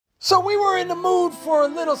So we were in the mood for a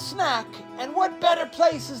little snack, and what better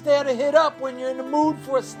place is there to hit up when you're in the mood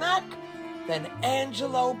for a snack than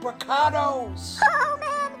Angelo Brocato's? Oh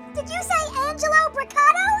man, did you say Angelo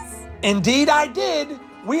Brocato's? Indeed I did.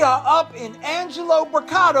 We are up in Angelo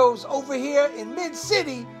Brocato's over here in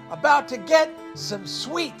Mid-City about to get some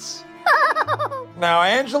sweets. Now,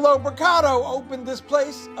 Angelo Brocato opened this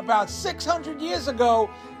place about 600 years ago,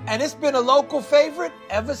 and it's been a local favorite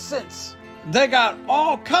ever since. They got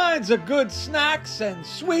all kinds of good snacks and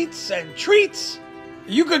sweets and treats.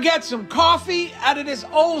 You could get some coffee out of this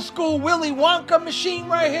old school Willy Wonka machine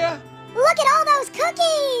right here. Look at all those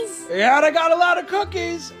cookies! Yeah, they got a lot of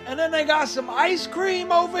cookies. And then they got some ice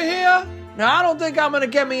cream over here. Now, I don't think I'm going to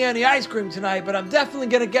get me any ice cream tonight, but I'm definitely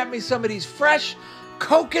going to get me some of these fresh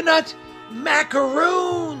coconut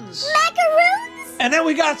macaroons. Macaroons? And then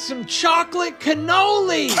we got some chocolate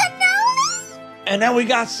cannoli. Cannoli? And then we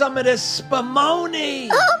got some of this spumoni.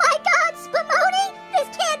 Oh my god, Spumoni!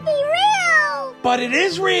 This can't be real! But it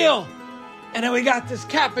is real. And then we got this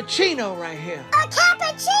cappuccino right here. A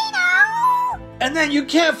cappuccino! And then you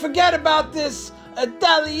can't forget about this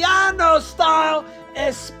Italiano-style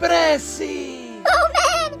espressi. Oh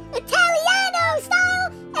man,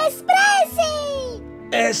 Italiano-style espressi!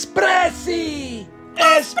 Espressi!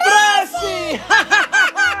 Espressi!